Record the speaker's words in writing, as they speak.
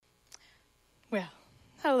Well,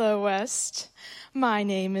 hello, West. My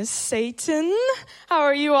name is Satan. How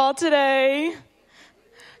are you all today?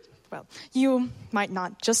 Well, you might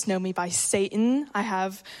not just know me by Satan. I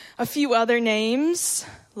have a few other names,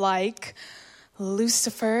 like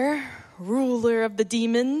Lucifer, ruler of the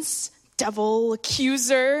demons, devil,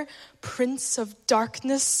 accuser, prince of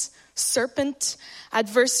darkness, serpent,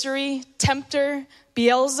 adversary, tempter,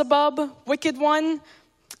 Beelzebub, wicked one.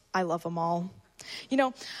 I love them all. You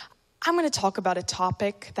know, I'm going to talk about a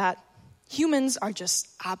topic that humans are just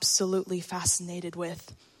absolutely fascinated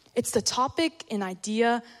with. It's the topic and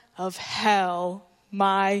idea of hell,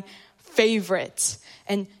 my favorite.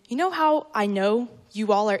 And you know how I know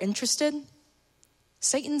you all are interested?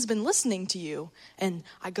 Satan's been listening to you. And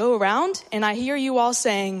I go around and I hear you all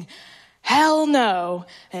saying, hell no,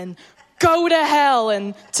 and go to hell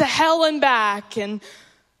and to hell and back, and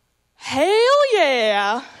hell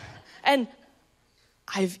yeah. And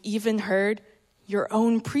I've even heard your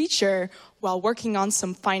own preacher, while working on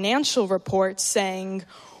some financial reports, saying,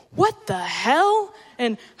 what the hell?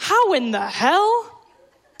 And how in the hell?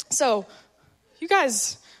 So you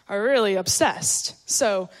guys are really obsessed.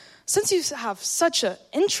 So since you have such an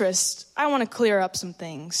interest, I want to clear up some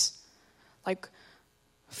things. Like,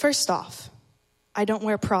 first off, I don't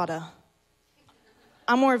wear Prada.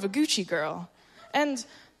 I'm more of a Gucci girl. And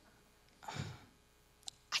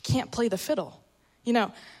I can't play the fiddle. You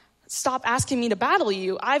know, stop asking me to battle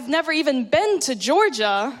you. I've never even been to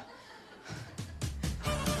Georgia.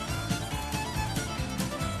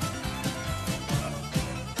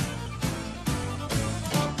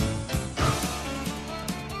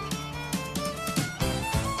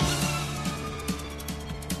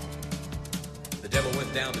 The devil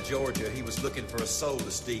went down to Georgia. He was looking for a soul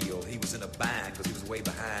to steal. He was in a bind because he was way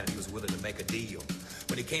behind. He was willing to make a deal.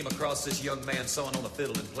 When he came across this young man sawing on a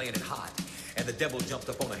fiddle and playing it hot, and the devil jumped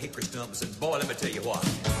up on a hickory stump and said, boy, let me tell you what.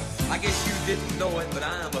 I guess you didn't know it, but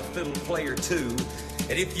I'm a fiddle player too.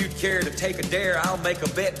 And if you'd care to take a dare, I'll make a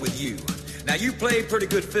bet with you. Now you play pretty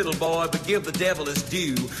good fiddle, boy, but give the devil his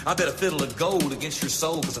due. I bet a fiddle of gold against your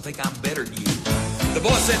soul, because I think I'm better than you. The boy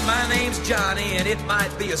said, my name's Johnny, and it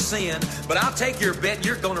might be a sin, but I'll take your bet and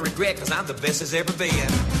you're gonna regret, because I'm the best there's ever been.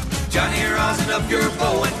 Johnny, rosin up your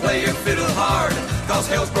bow and play your fiddle hard, cause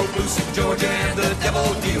hell's broke loose in Georgia and the devil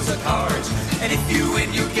deals the cards. And if you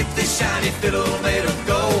win, you get this shiny fiddle made of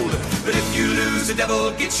gold, but if you lose, the devil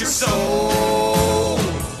gets your soul.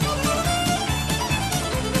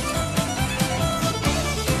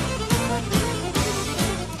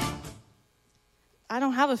 I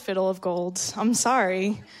don't have a fiddle of gold. I'm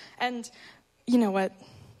sorry. And you know what?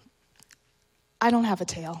 I don't have a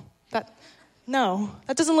tail. That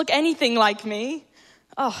doesn't look anything like me.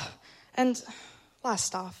 Oh, and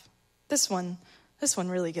last off, this one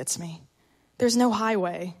really gets me. There's no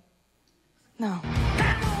highway. No.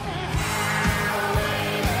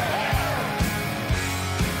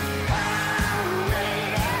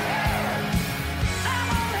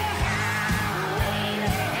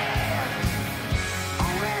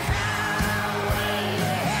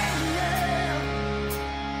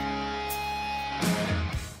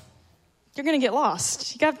 You're going to get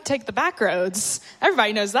lost. You got to take the back roads.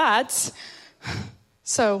 Everybody knows that.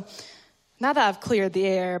 So now that I've cleared the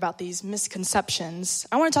air about these misconceptions,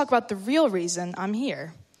 I want to talk about the real reason I'm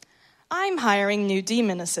here. I'm hiring new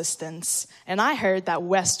demon assistants, and I heard that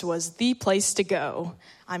West was the place to go.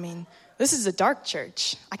 I mean, this is a dark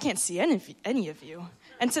church. I can't see any of you.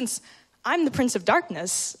 And since I'm the Prince of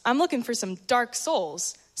Darkness, I'm looking for some dark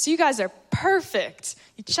souls. So you guys are perfect.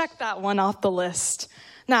 You check that one off the list.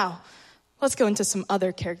 Now, let's go into some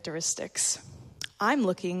other characteristics. I'm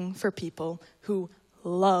looking for people who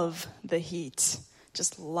love the heat,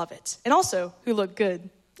 just love it, and also who look good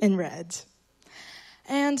in red,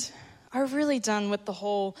 and are really done with the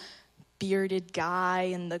whole bearded guy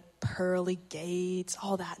and the pearly gates,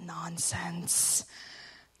 all that nonsense.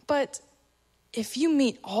 But if you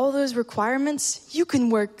meet all those requirements, you can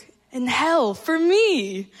work in hell for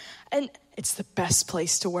me. And it's the best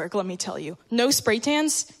place to work, let me tell you. No spray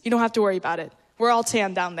tans, you don't have to worry about it. We're all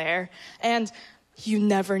tan down there. And you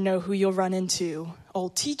never know who you'll run into.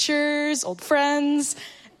 Old teachers, old friends.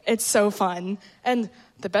 It's so fun. And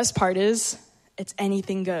the best part is, it's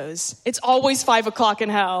anything goes. It's always 5 o'clock in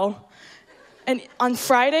hell. And on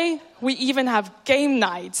Friday, we even have game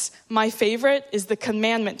nights. My favorite is the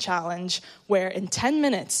commandment challenge, where in 10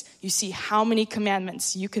 minutes, you see how many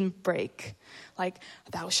commandments you can break. Like,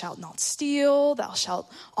 thou shalt not steal, thou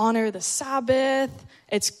shalt honor the Sabbath.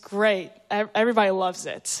 It's great. Everybody loves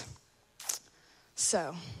it.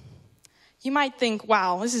 So, you might think,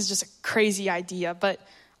 wow, this is just a crazy idea, but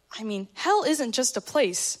I mean, hell isn't just a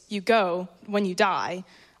place you go when you die.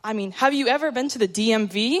 I mean, have you ever been to the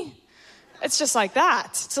DMV? It's just like that.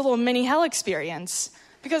 It's a little mini hell experience.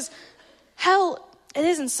 Because hell, it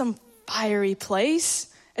isn't some fiery place.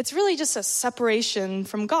 It's really just a separation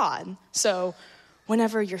from God. So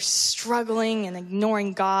whenever you're struggling and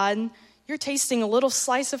ignoring God, you're tasting a little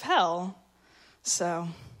slice of hell. So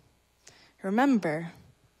remember,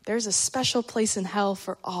 there's a special place in hell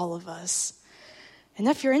for all of us. And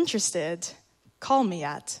if you're interested, call me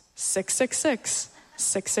at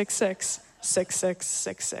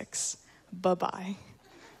 666-666-6666. Bye-bye.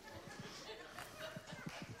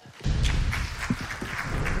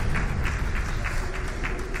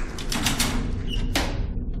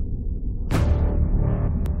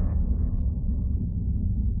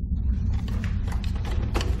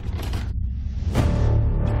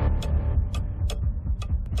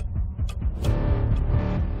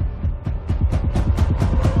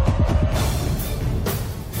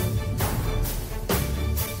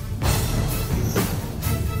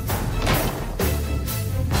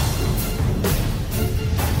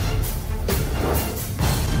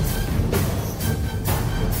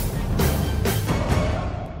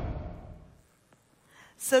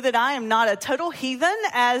 So that I am not a total heathen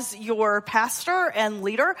as your pastor and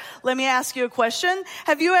leader, let me ask you a question.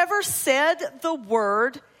 Have you ever said the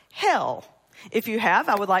word hell? If you have,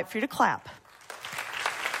 I would like for you to clap.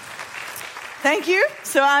 Thank you.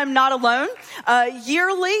 So I'm not alone.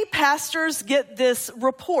 Yearly, pastors get this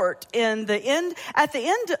report at the end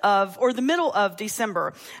of, or the middle of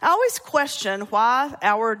December. I always question why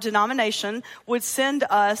our denomination would send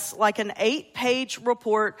us like an 8-page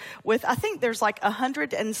report with, I think there's like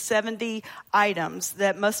 170 items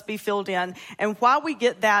that must be filled in, and why we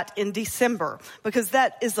get that in December, because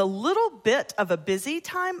that is a little bit of a busy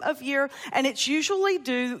time of year, and it's usually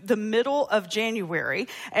due the middle of January.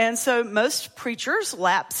 And so most preachers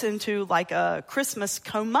lapse into like a Christmas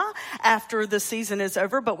coma after the season is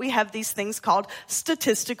over, but we have these things called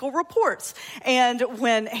statistical reports. And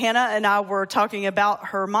when Hannah and I were talking about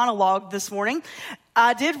her monologue this morning,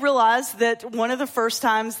 I did realize that one of the first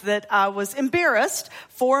times that I was embarrassed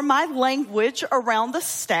for my language around the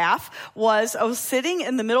staff was I was sitting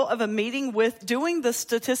in the middle of a meeting doing the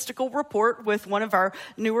statistical report with one of our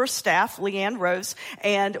newer staff, Leanne Rose,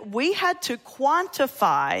 and we had to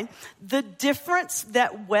quantify the difference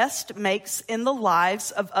that West makes in the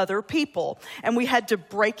lives of other people. And we had to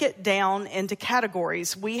break it down into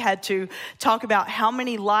categories. We had to talk about how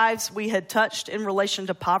many lives we had touched in relation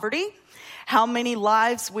to poverty, how many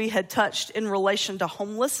lives we had touched in relation to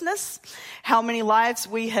homelessness, how many lives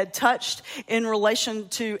we had touched in relation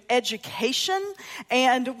to education.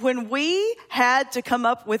 And when we had to come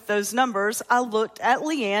up with those numbers, I looked at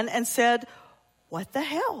Leanne and said, what the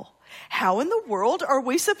hell? How in the world are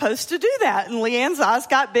we supposed to do that? And Leanne's eyes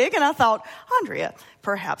got big, and I thought, Andrea,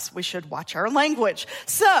 perhaps we should watch our language.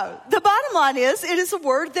 So the bottom line is, it is a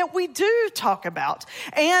word that we do talk about.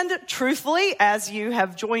 And truthfully, as you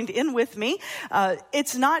have joined in with me,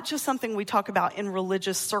 it's not just something we talk about in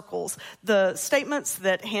religious circles. The statements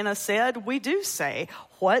that Hannah said, we do say,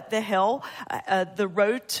 what the hell? The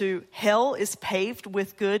road to hell is paved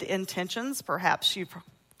with good intentions. Perhaps you've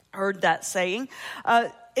heard that saying.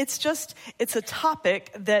 It's a topic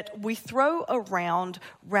that we throw around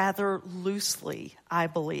rather loosely, I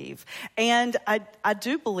believe. And I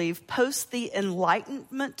do believe post the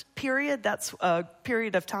Enlightenment period, that's a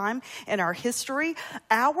period of time in our history,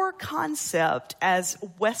 our concept as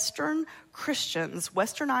Western Christians,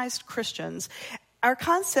 Westernized Christians, our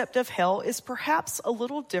concept of hell is perhaps a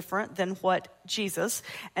little different than what Jesus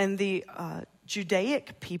and the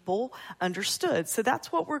Judaic people understood. So that's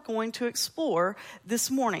what we're going to explore this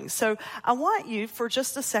morning. So I want you for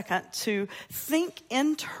just a second to think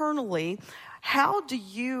internally, how do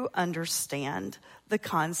you understand the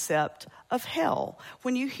concept of hell?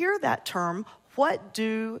 When you hear that term, what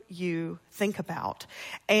do you think about?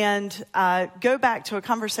 And go back to a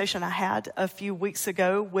conversation I had a few weeks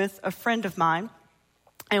ago with a friend of mine,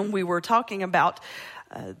 and we were talking about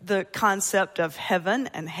the concept of heaven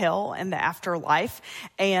and hell and the afterlife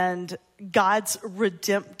and God's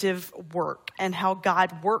redemptive work and how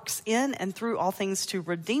God works in and through all things to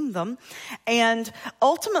redeem them. And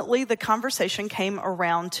ultimately, the conversation came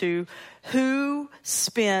around to who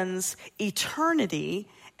spends eternity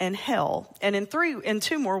in hell. And in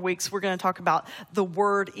 2 more weeks, we're going to talk about the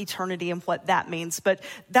word eternity and what that means. But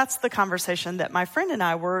that's the conversation that my friend and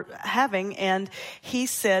I were having. And he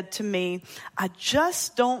said to me, I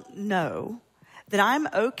just don't know that I'm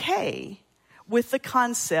okay with the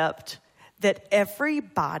concept that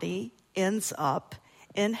everybody ends up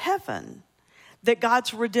in heaven. that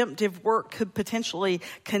God's redemptive work could potentially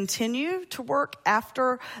continue to work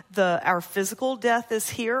after our physical death is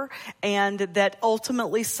here, and that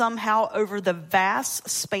ultimately somehow over the vast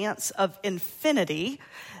span of infinity,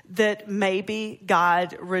 that maybe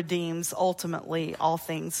God redeems ultimately all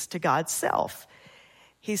things to God's self.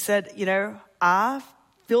 He said, I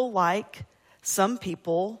feel like some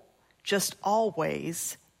people just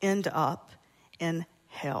always end up in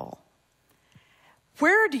hell.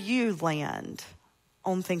 Where do you land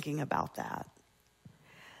on thinking about that?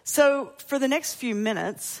 So for the next few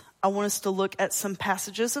minutes, I want us to look at some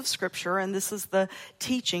passages of Scripture, and this is the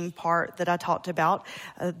teaching part that I talked about.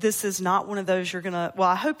 This is not one of those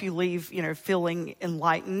I hope you leave, feeling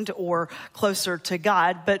enlightened or closer to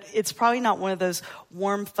God, but it's probably not one of those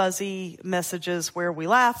warm, fuzzy messages where we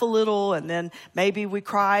laugh a little and then maybe we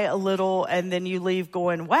cry a little and then you leave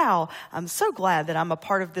going, wow, I'm so glad that I'm a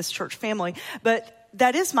part of this church family. But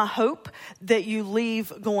that is my hope, that you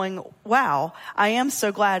leave going, wow, I am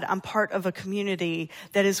so glad I'm part of a community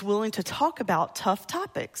that is willing to talk about tough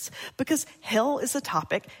topics. Because hell is a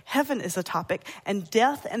topic, heaven is a topic, and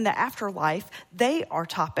death and the afterlife, they are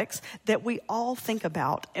topics that we all think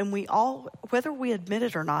about and we all, whether we admit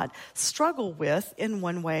it or not, struggle with in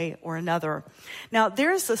one way or another. Now,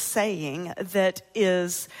 there's a saying that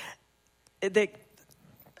is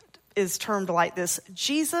termed like this: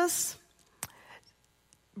 Jesus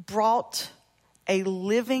brought a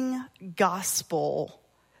living gospel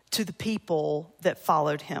to the people that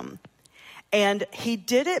followed him. And he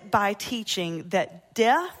did it by teaching that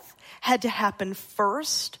death had to happen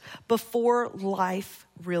first before life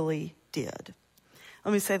really did.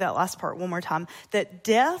 Let me say that last part one more time. That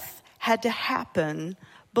death had to happen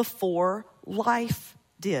before life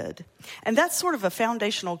did. And that's sort of a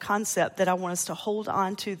foundational concept that I want us to hold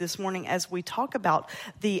on to this morning as we talk about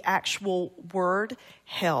the actual word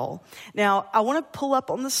hell. Now, I want to pull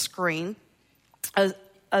up on the screen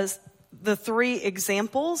the three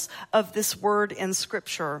examples of this word in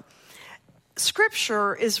Scripture.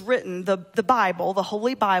 Scripture is written, the Bible, the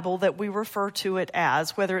Holy Bible that we refer to it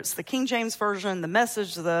as, whether it's the King James Version, the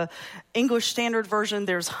Message, the English Standard Version,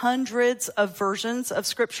 there's hundreds of versions of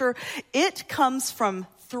Scripture. It comes from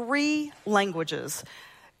three languages: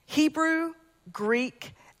 Hebrew,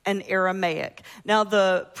 Greek, and Aramaic. Now,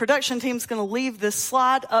 the production team's going to leave this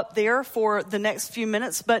slide up there for the next few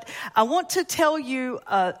minutes, but I want to tell you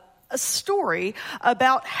a story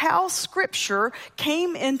about how Scripture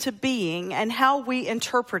came into being and how we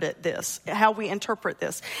interpret this.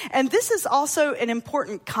 And this is also an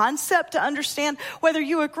important concept to understand, whether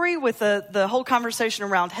you agree with the whole conversation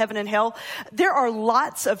around heaven and hell. There are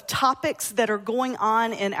lots of topics that are going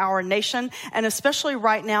on in our nation, and especially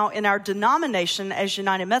right now in our denomination as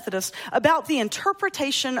United Methodists, about the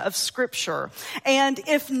interpretation of Scripture. And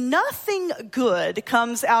if nothing good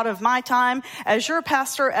comes out of my time as your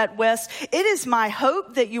pastor at West, it is my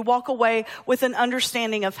hope that you walk away with an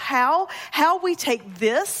understanding of how we take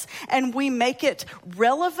this and we make it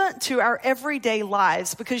relevant to our everyday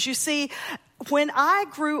lives. Because you see, when I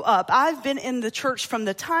grew up, I've been in the church from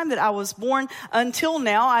the time that I was born until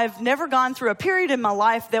now. I've never gone through a period in my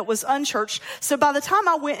life that was unchurched. So by the time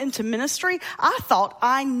I went into ministry, I thought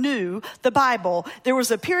I knew the Bible. There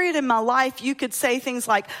was a period in my life you could say things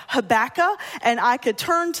like Habakkuk, and I could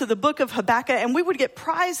turn to the book of Habakkuk, and we would get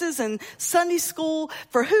prizes in Sunday school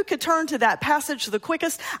for who could turn to that passage the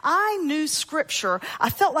quickest. I knew Scripture.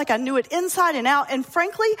 I felt like I knew it inside and out. And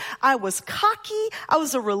frankly, I was cocky. I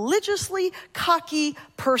was a religiously cocky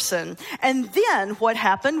person. And then what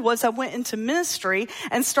happened was I went into ministry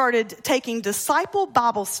and started taking disciple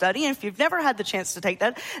Bible study. And if you've never had the chance to take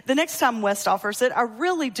that, the next time West offers it, I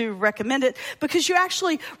really do recommend it, because you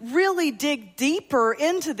actually really dig deeper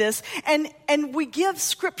into this, and we give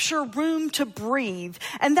Scripture room to breathe.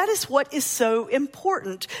 And that is what is so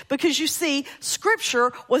important, because you see,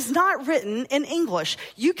 Scripture was not written in English.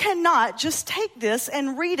 You cannot just take this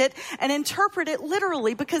and read it and interpret it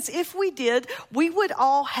literally, because if we did, we would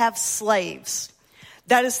all have slaves.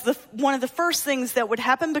 That is one of the first things that would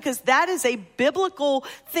happen, because that is a biblical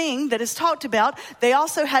thing that is talked about. They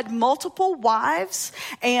also had multiple wives,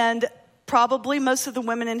 and probably most of the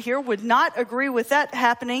women in here would not agree with that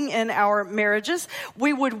happening in our marriages.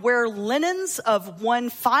 We would wear linens of one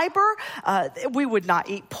fiber. We would not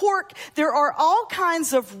eat pork. There are all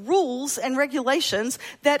kinds of rules and regulations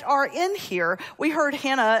that are in here. We heard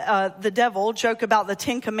Hannah, the devil, joke about the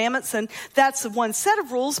 10 Commandments, and that's one set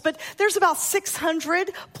of rules, but there's about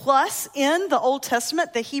 600 plus in the Old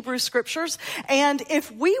Testament, the Hebrew Scriptures. And if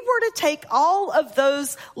we were to take all of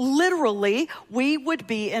those literally, we would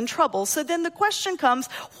be in trouble. So So then the question comes,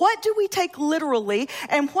 what do we take literally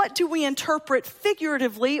and what do we interpret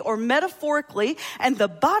figuratively or metaphorically? And the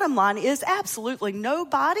bottom line is absolutely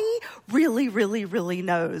nobody really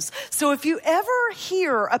knows. So if you ever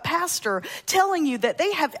hear a pastor telling you that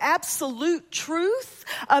they have absolute truth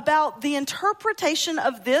about the interpretation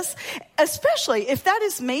of this, especially if that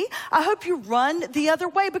is me, I hope you run the other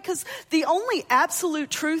way, because the only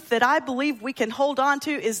absolute truth that I believe we can hold on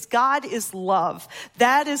to is God is love.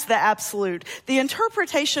 That is the absolute. The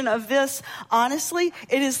interpretation of this, honestly,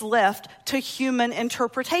 it is left to human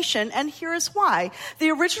interpretation, and here is why.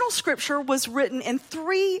 The original scripture was written in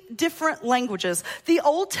 3 different languages. The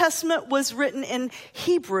Old Testament was written in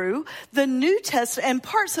Hebrew, the New Testament, and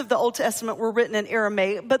parts of the Old Testament were written in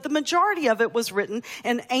Aramaic, but the majority of it was written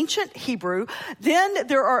in ancient Hebrew. Then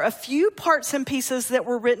there are a few parts and pieces that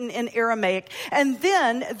were written in Aramaic, and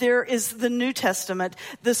then there is the New Testament,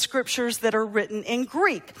 the scriptures that are written in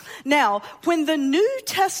Greek. Now, when the New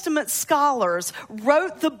Testament scholars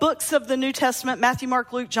wrote the books of the New Testament, Matthew,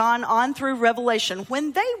 Mark, Luke, John, on through Revelation,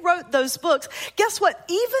 when they wrote those books, guess what?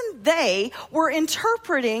 Even they were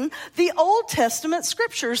interpreting the Old Testament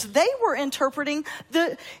scriptures. They were interpreting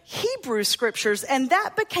the Hebrew scriptures, and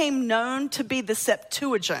that became known to be the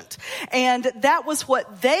Septuagint. And that was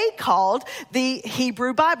what they called the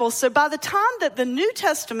Hebrew Bible. So by the time that the New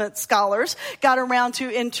Testament scholars got around to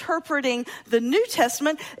interpreting the New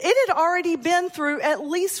Testament, it had already been through at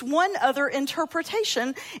least one other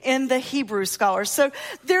interpretation in the Hebrew scholars. So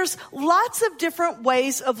there's lots of different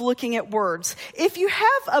ways of looking at words. If you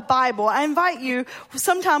have a Bible, I invite you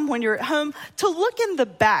sometime when you're at home to look in the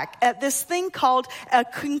back at this thing called a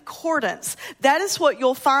concordance. That is what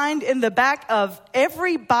you'll find in the back of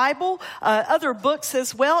every Bible, other books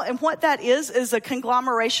as well. And what that is a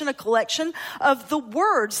conglomeration, a collection of the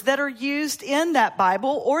words that are used in that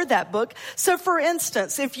Bible or that book. So for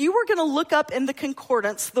instance, if you were going to look up in the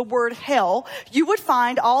concordance the word hell, you would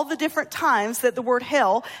find all the different times that the word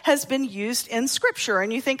hell has been used in Scripture.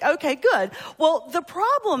 And you think, okay, good. Well, the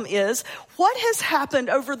problem is what has happened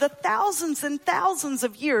over the thousands and thousands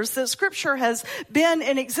of years that Scripture has been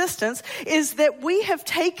in existence is that we have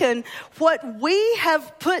taken what we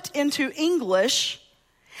have put into English,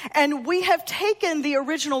 and we have taken the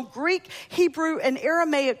original Greek, Hebrew, and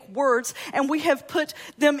Aramaic words, and we have put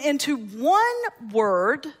them into one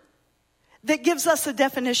word that gives us a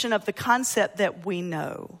definition of the concept that we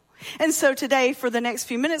know. And so today, for the next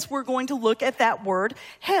few minutes, we're going to look at that word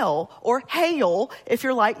hell, or hail, if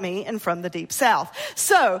you're like me and from the deep south.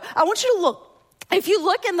 So I want you to look. If you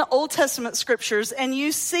look in the Old Testament scriptures and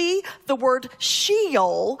you see the word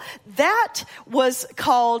Sheol, that was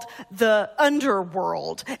called the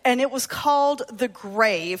underworld, and it was called the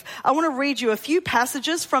grave. I want to read you a few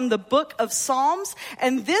passages from the book of Psalms,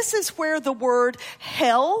 and this is where the word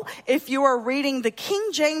hell, if you are reading the King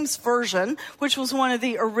James Version, which was one of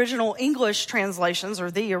the original English translations,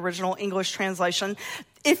 or the original English translation,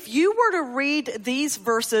 if you were to read these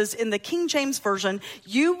verses in the King James Version,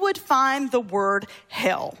 you would find the word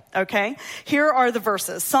hell, okay? Here are the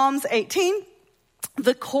verses. Psalms 18,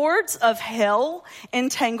 the cords of hell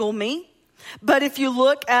entangle me. But if you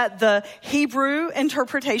look at the Hebrew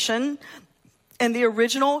interpretation, in the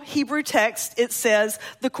original Hebrew text, it says,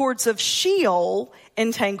 the cords of Sheol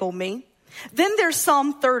entangle me. Then there's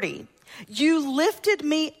Psalm 30. You lifted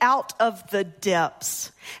me out of the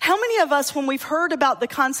depths. How many of us, when we've heard about the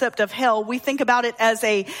concept of hell, we think about it as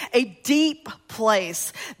a deep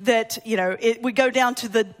place that, we go down to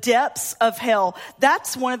the depths of hell.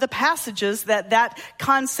 That's one of the passages that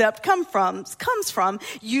concept comes from.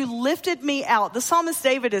 You lifted me out. The psalmist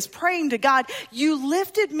David is praying to God, you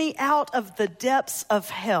lifted me out of the depths of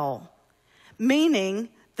hell, meaning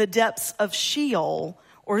the depths of Sheol,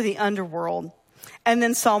 or the underworld. And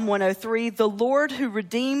then Psalm 103, the Lord who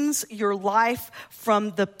redeems your life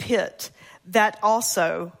from the pit. That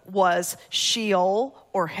also was Sheol,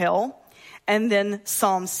 or hell. And then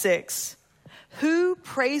Psalm 6, who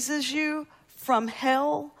praises you from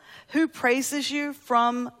hell? Who praises you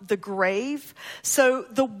from the grave? So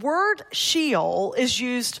the word Sheol is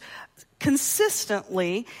used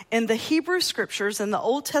consistently in the Hebrew scriptures and the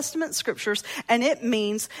Old Testament scriptures, and it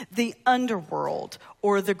means the underworld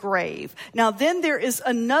or the grave. Now then there is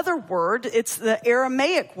another word, it's the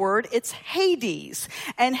Aramaic word, it's Hades.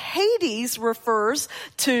 And Hades refers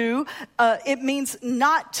to, it means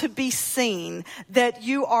not to be seen, that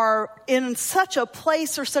you are in such a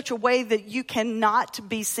place or such a way that you cannot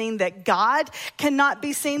be seen, that God cannot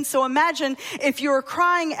be seen. So imagine if you're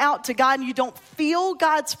crying out to God and you don't feel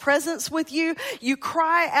God's presence with you. You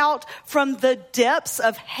cry out from the depths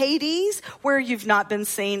of Hades where you've not been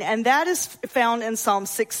seen. And that is found in Psalm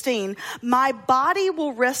 16. My body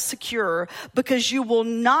will rest secure because you will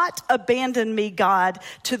not abandon me, God,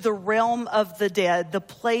 to the realm of the dead, the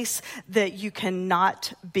place that you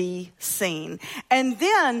cannot be seen. And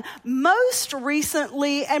then most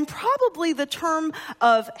recently, and probably the term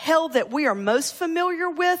of hell that we are most familiar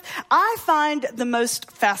with, I find the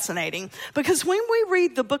most fascinating. Because when we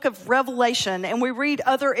read the book of Revelation and we read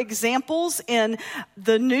other examples in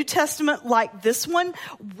the New Testament like this one,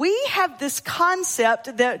 we have this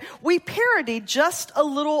concept that we parodied just a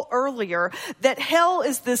little earlier, that hell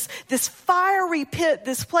is this fiery pit,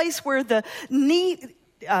 this place where the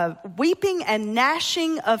weeping and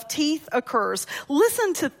gnashing of teeth occurs.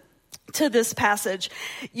 Listen to this passage.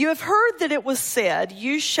 You have heard that it was said,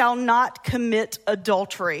 you shall not commit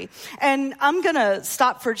adultery. And I'm going to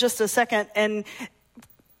stop for just a second and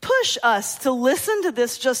push us to listen to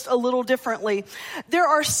this just a little differently. There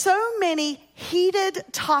are so many heated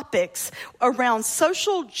topics around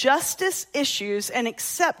social justice issues and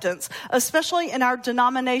acceptance, especially in our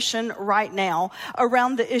denomination right now,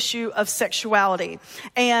 around the issue of sexuality.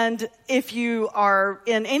 And if you are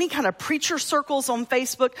in any kind of preacher circles on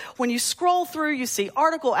Facebook, when you scroll through, you see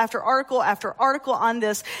article after article after article on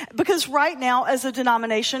this, because right now as a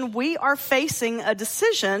denomination, we are facing a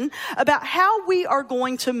decision about how we are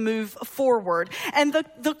going to move forward. And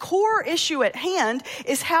the core issue at hand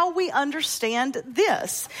is how we understand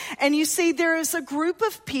this. And you see, there is a group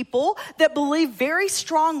of people that believe very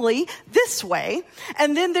strongly this way.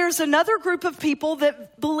 And then there's another group of people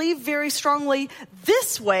that believe very strongly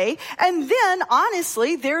this way. And then,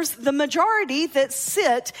 honestly, there's the majority that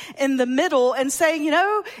sit in the middle and say,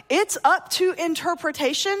 it's up to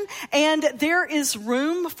interpretation and there is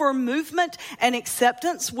room for movement and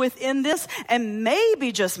acceptance within this. And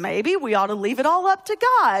maybe, just maybe, we ought to leave it all up to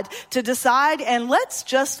God to decide, and let's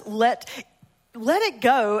just let it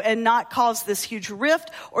go and not cause this huge rift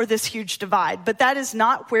or this huge divide. But that is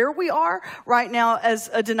not where we are right now as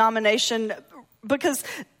a denomination, because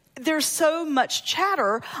there's so much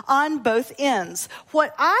chatter on both ends.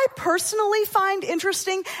 What I personally find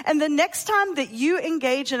interesting, and the next time that you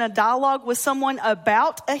engage in a dialogue with someone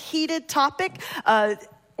about a heated topic,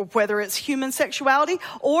 whether it's human sexuality,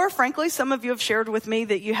 or frankly, some of you have shared with me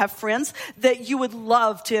that you have friends that you would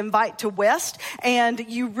love to invite to West, and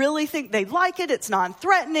you really think they'd like it. It's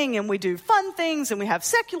non-threatening, and we do fun things, and we have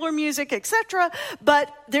secular music, etc.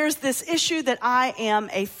 But there's this issue that I am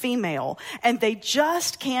a female, and they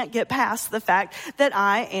just can't get past the fact that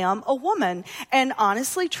I am a woman. And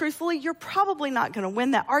honestly, truthfully, you're probably not going to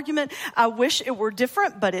win that argument. I wish it were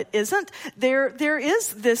different, but it isn't. There is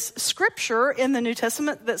this scripture in the New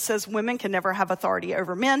Testament that says women can never have authority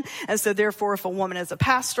over men. And so therefore, if a woman is a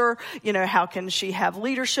pastor, how can she have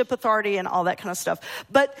leadership authority and all that kind of stuff?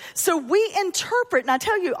 But so we interpret, and I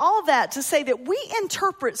tell you all that to say that we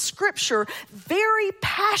interpret scripture very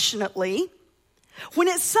passionately when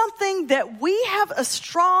it's something that we have a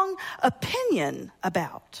strong opinion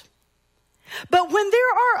about. But when there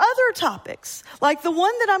are other topics, like the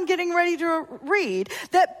one that I'm getting ready to read,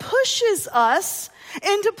 that pushes us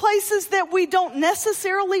into places that we don't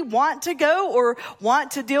necessarily want to go or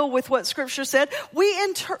want to deal with what Scripture said, we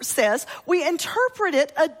interpret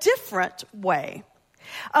it a different way.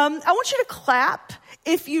 I want you to clap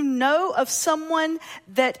if you know of someone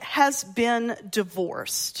that has been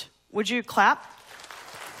divorced. Would you clap?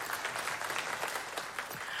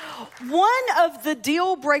 One of the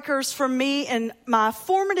deal breakers for me in my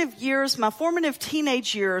formative years, my formative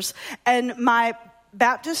teenage years, and my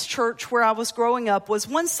Baptist church where I was growing up was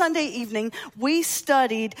one Sunday evening, we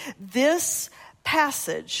studied this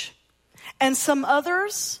passage and some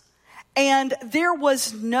others, and there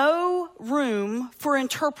was no room for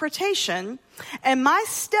interpretation. And my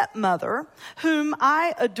stepmother, whom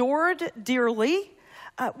I adored dearly,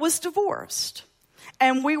 was divorced.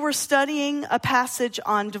 And we were studying a passage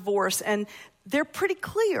on divorce, and they're pretty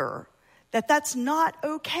clear that that's not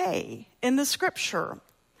okay in the scripture.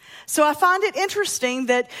 So I find it interesting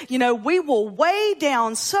that, we will weigh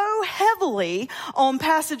down so heavily on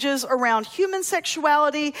passages around human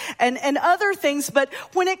sexuality and other things. But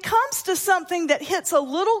when it comes to something that hits a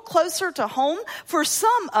little closer to home, for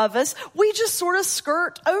some of us, we just sort of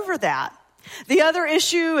skirt over that. The other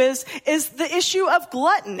issue is the issue of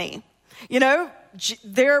gluttony.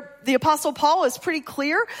 The Apostle Paul is pretty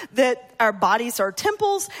clear that our bodies are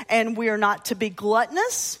temples and we are not to be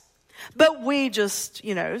gluttonous. But we just,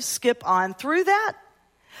 skip on through that.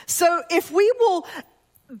 So if we will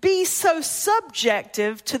be so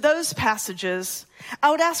subjective to those passages,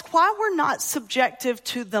 I would ask why we're not subjective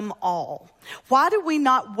to them all. Why do we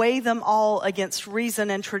not weigh them all against reason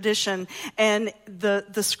and tradition and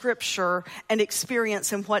the scripture and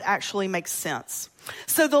experience and what actually makes sense?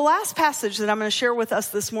 So the last passage that I'm going to share with us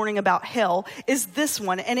this morning about hell is this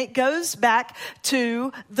one, and it goes back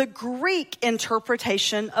to the Greek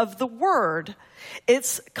interpretation of the word.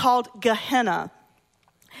 It's called Gehenna.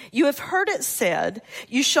 You have heard it said,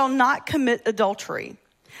 "You shall not commit adultery."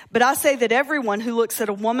 But I say that everyone who looks at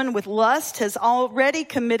a woman with lust has already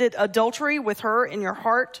committed adultery with her in your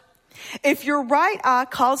heart. If your right eye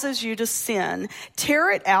causes you to sin, tear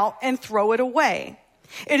it out and throw it away.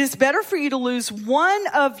 It is better for you to lose one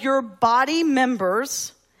of your body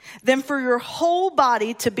members than for your whole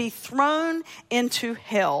body to be thrown into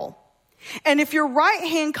hell. And if your right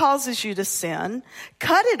hand causes you to sin,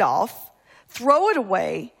 cut it off, throw it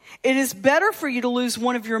away. It is better for you to lose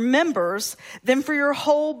one of your members than for your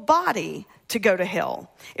whole body to go to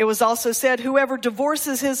hell. It was also said, whoever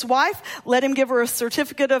divorces his wife, let him give her a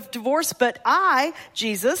certificate of divorce. But I,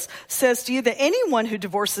 Jesus, says to you that anyone who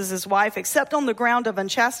divorces his wife, except on the ground of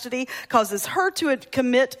unchastity, causes her to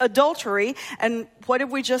commit adultery. And what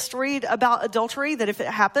did we just read about adultery? That if it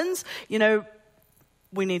happens,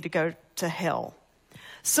 we need to go to hell.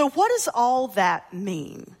 So what does all that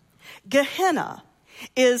mean? Gehenna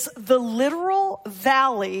is the literal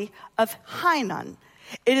valley of Hinnom.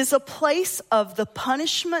 It is a place of the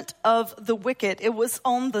punishment of the wicked. It was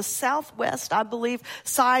on the southwest, I believe,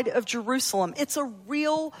 side of Jerusalem. It's a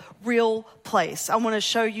real place. I want to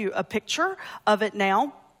show you a picture of it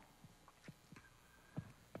now.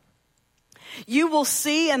 You will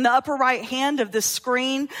see in the upper right hand of the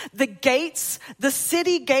screen the gates, the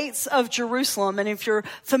city gates of Jerusalem. And if you're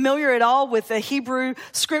familiar at all with the Hebrew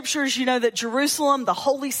scriptures, you know that Jerusalem, the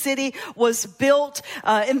holy city, was built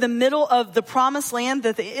in the middle of the promised land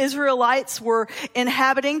that the Israelites were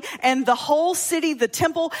inhabiting. And the whole city, the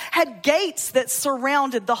temple, had gates that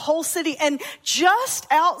surrounded the whole city. And just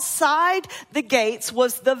outside the gates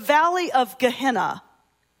was the valley of Gehenna,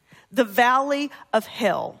 the valley of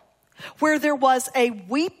hell, where there was a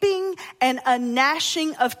weeping and a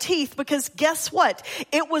gnashing of teeth, because guess what?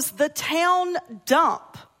 It was the town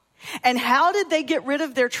dump. And how did they get rid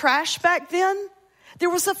of their trash back then? There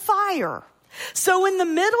was a fire. So in the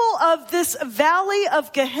middle of this valley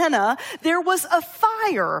of Gehenna, there was a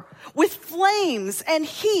fire with flames and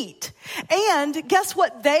heat. And guess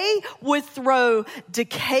what? They would throw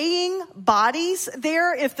decaying bodies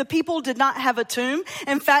there if the people did not have a tomb.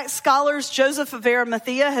 In fact, scholars Joseph of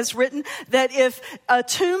Arimathea has written that if a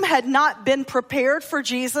tomb had not been prepared for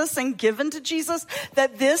Jesus and given to Jesus,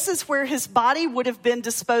 that this is where his body would have been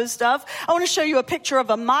disposed of. I want to show you a picture of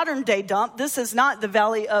a modern day dump. This is not the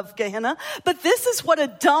valley of Gehenna, but this is what a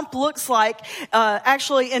dump looks like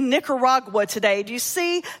actually in Nicaragua today. Do you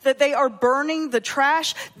see that they are burning the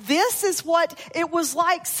trash? This is what it was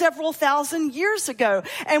like several thousand years ago.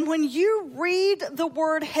 And when you read the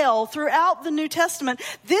word hell throughout the New Testament,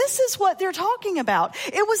 this is what they're talking about.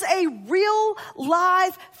 It was a real,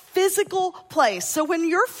 live, physical place. So when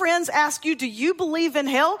your friends ask you, do you believe in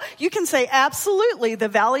hell? You can say, absolutely, the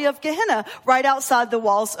valley of Gehenna, right outside the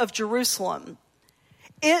walls of Jerusalem.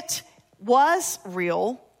 It was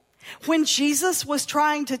real. When Jesus was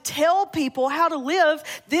trying to tell people how to live,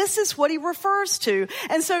 this is what he refers to.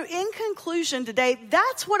 And so in conclusion today,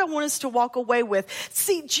 that's what I want us to walk away with.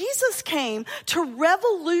 See, Jesus came to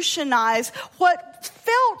revolutionize what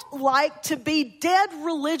felt like to be dead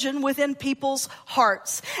religion within people's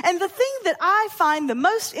hearts. And the thing that I find the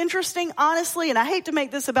most interesting, honestly, and I hate to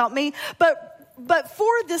make this about me, but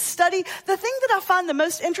for this study, the thing that I find the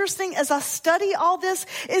most interesting as I study all this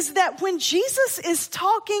is that when Jesus is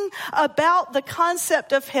talking about the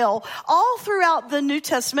concept of hell all throughout the New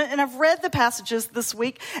Testament, and I've read the passages this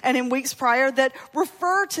week and in weeks prior that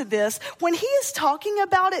refer to this, when he is talking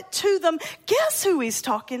about it to them, guess who he's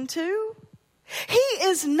talking to? He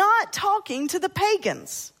is not talking to the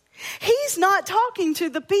pagans. He's not talking to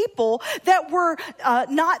the people that were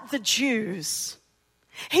not the Jews.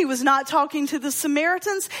 He was not talking to the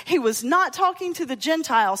Samaritans. He was not talking to the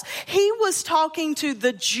Gentiles. He was talking to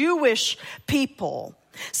the Jewish people.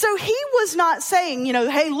 So he was not saying,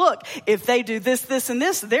 hey, look, if they do this, this, and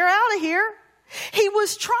this, they're out of here. He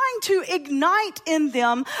was trying to ignite in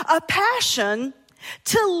them a passion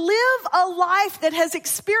to live a life that has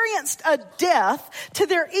experienced a death to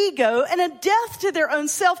their ego and a death to their own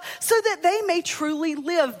self so that they may truly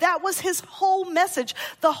live. That was his whole message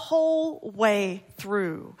the whole way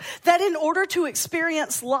through. That in order to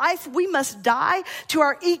experience life, we must die to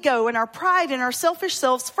our ego and our pride and our selfish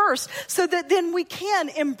selves first, so that then we can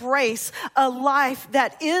embrace a life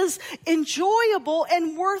that is enjoyable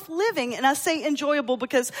and worth living. And I say enjoyable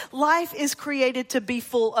because life is created to be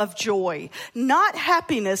full of joy, not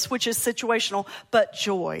happiness, which is situational, but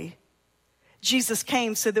joy. Jesus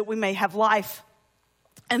came so that we may have life,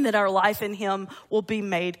 and that our life in him will be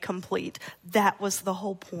made complete. That was the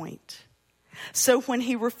whole point. So when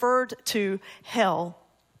he referred to hell,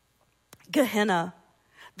 Gehenna,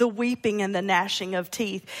 the weeping and the gnashing of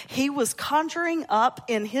teeth, he was conjuring up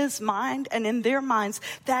in his mind and in their minds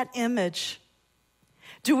that image.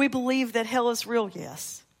 Do we believe that hell is real?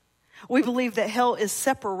 Yes. We believe that hell is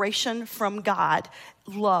separation from God,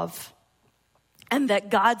 love. And that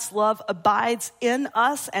God's love abides in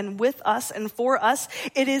us and with us and for us.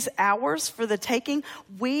 It is ours for the taking.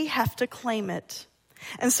 We have to claim it.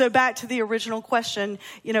 And so back to the original question,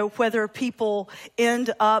 whether people end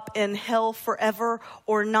up in hell forever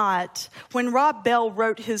or not. When Rob Bell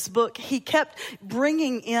wrote his book, he kept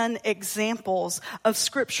bringing in examples of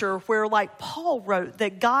scripture where, like Paul wrote,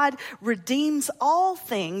 that God redeems all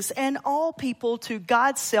things and all people to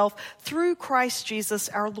God's self through Christ Jesus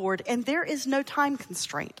our Lord. And there is no time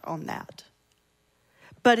constraint on that.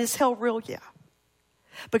 But is hell real? Yeah.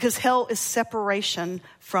 Because hell is separation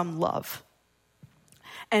from love.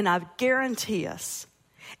 And I guarantee us,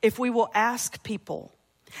 if we will ask people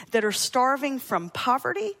that are starving from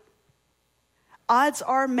poverty, odds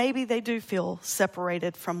are maybe they do feel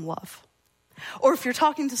separated from love. Or if you're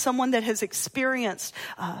talking to someone that has experienced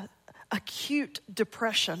acute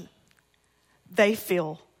depression, they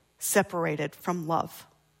feel separated from love.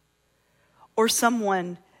 Or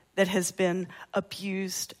someone that has been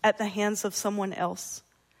abused at the hands of someone else,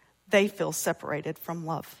 they feel separated from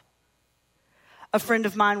love. A friend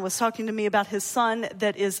of mine was talking to me about his son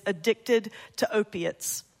that is addicted to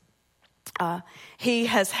opiates. He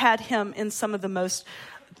has had him in some of the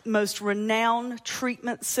most renowned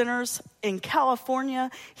treatment centers in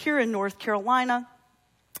California, here in North Carolina.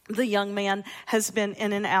 The young man has been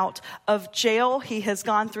in and out of jail. He has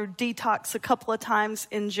gone through detox a couple of times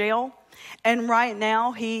in jail. And right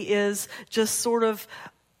now he is just sort of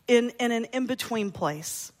in an in-between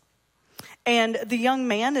place. And the young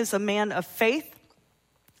man is a man of faith.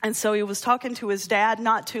 And so he was talking to his dad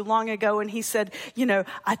not too long ago, and he said,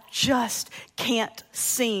 I just can't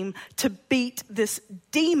seem to beat this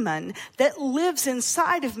demon that lives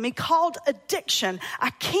inside of me called addiction. I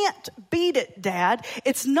can't beat it, Dad.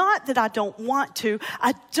 It's not that I don't want to.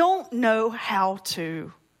 I don't know how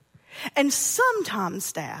to. And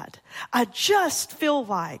sometimes, Dad, I just feel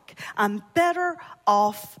like I'm better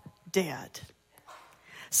off dead.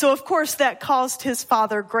 So, of course, that caused his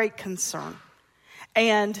father great concern.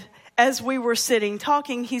 And as we were sitting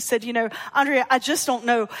talking, he said, Andrea, I just don't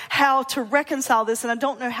know how to reconcile this, and I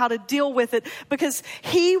don't know how to deal with it because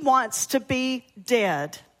he wants to be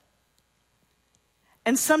dead.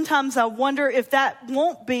 And sometimes I wonder if that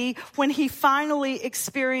won't be when he finally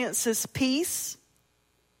experiences peace.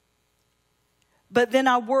 But then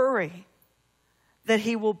I worry that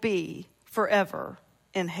he will be forever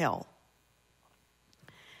in hell.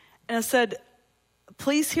 And I said,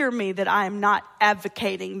 please hear me that I am not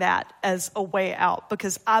advocating that as a way out,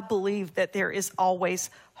 because I believe that there is always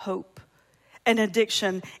hope. And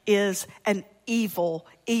addiction is an evil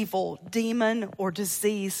demon or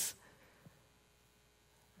disease.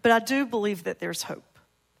 But I do believe that there's hope.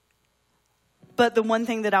 But the one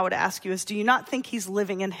thing that I would ask you is, do you not think he's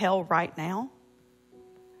living in hell right now?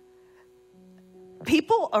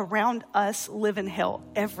 People around us live in hell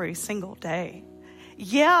every single day.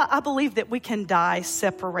 Yeah, I believe that we can die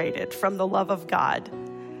separated from the love of God.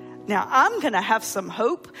 Now, I'm going to have some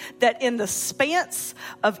hope that in the span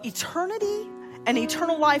of eternity and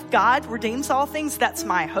eternal life, God redeems all things. That's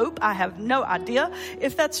my hope. I have no idea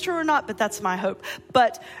if that's true or not, but that's my hope.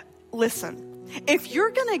 But listen, if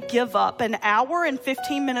you're going to give up an hour and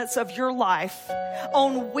 15 minutes of your life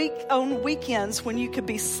on weekends when you could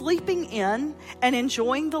be sleeping in and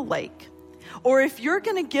enjoying the lake, or if you're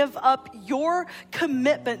going to give up your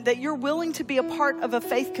commitment that you're willing to be a part of a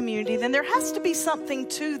faith community, then there has to be something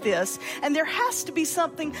to this. And there has to be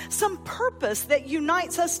some purpose that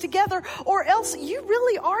unites us together, or else you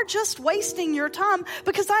really are just wasting your time,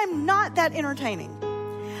 because I'm not that entertaining.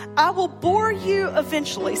 I will bore you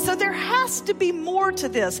eventually. So there has to be more to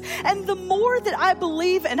this. And the more that I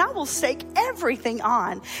believe, and I will stake everything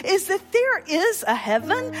on, is that there is a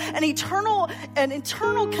heaven, an eternal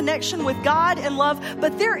connection with God and love,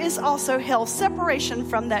 but there is also hell, separation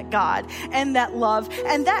from that God and that love.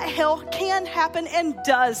 And that hell can happen and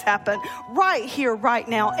does happen right here, right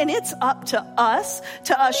now. And it's up to us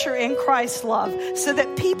to usher in Christ's love so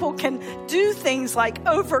that people can do things like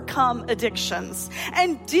overcome addictions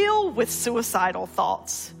and deal with suicidal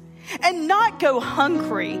thoughts and not go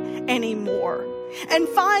hungry anymore, and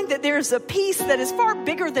find that there's a peace that is far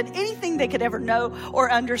bigger than anything they could ever know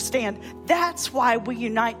or understand. That's why we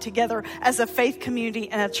unite together as a faith community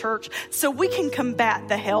and a church, so we can combat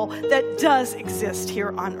the hell that does exist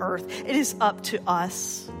here on earth. It is up to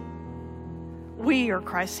us. We are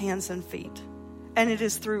Christ's hands and feet, and it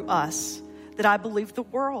is through us that I believe the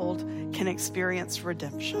world can experience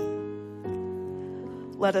redemption.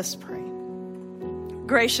 Let us pray.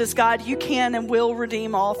 Gracious God, you can and will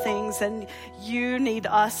redeem all things, and you need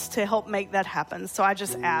us to help make that happen. So I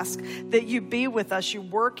just ask that you be with us, you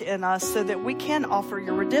work in us, so that we can offer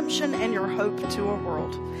your redemption and your hope to a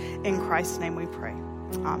world. In Christ's name we pray.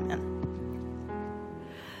 Amen.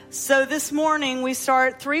 So this morning we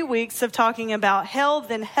start 3 weeks of talking about hell,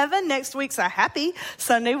 then heaven. Next week's a happy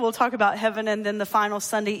Sunday. We'll talk about heaven, and then the final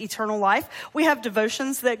Sunday, eternal life. We have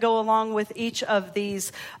devotions that go along with each of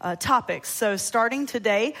these topics. So starting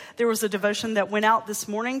today, there was a devotion that went out this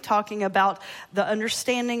morning talking about the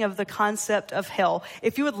understanding of the concept of hell.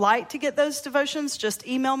 If you would like to get those devotions, just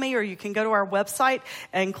email me, or you can go to our website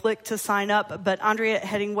and click to sign up. But Andrea at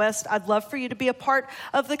Heading West, I'd love for you to be a part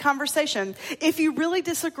of the conversation. If you really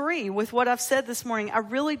disagree with what I've said this morning, I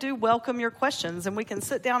really do welcome your questions, and we can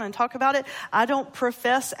sit down and talk about it. I don't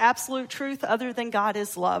profess absolute truth other than God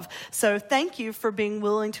is love. So thank you for being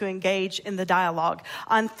willing to engage in the dialogue.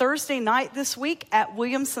 On Thursday night this week at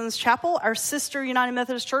Williamson's Chapel, our sister United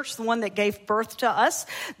Methodist Church, the one that gave birth to us,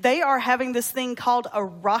 they are having this thing called a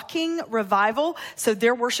rocking revival. So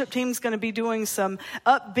their worship team is going to be doing some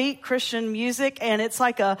upbeat Christian music, and it's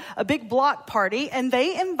like a big block party. And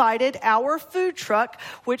they invited our food truck,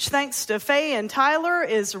 which thanks to Faye and Tyler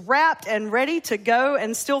is wrapped and ready to go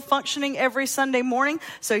and still functioning every Sunday morning.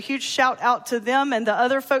 So huge shout out to them and the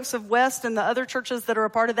other folks of West and the other churches that are a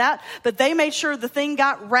part of that. But they made sure the thing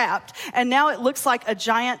got wrapped, and now it looks like a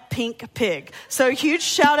giant pink pig. So huge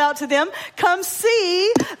shout out to them. Come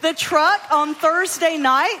see the truck on Thursday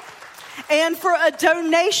night. And for a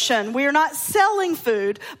donation, we are not selling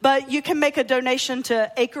food, but you can make a donation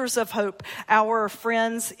to Acres of Hope, our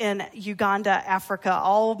friends in Uganda, Africa.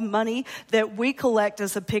 All money that we collect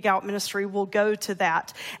as a Pig Out ministry will go to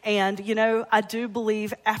that. And, you know, I do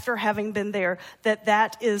believe, after having been there, that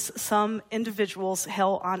that is some individual's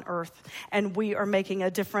hell on earth. And we are making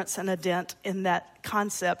a difference and a dent in that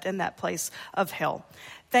concept, in that place of hell.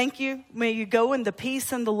 Thank you. May you go in the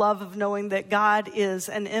peace and the love of knowing that God is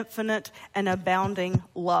an infinite and abounding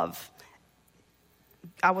love.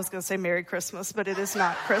 I was going to say Merry Christmas, but it is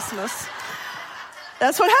not Christmas.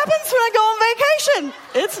 That's what happens when I go on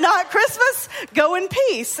vacation. It's not Christmas. Go in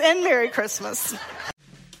peace and Merry Christmas.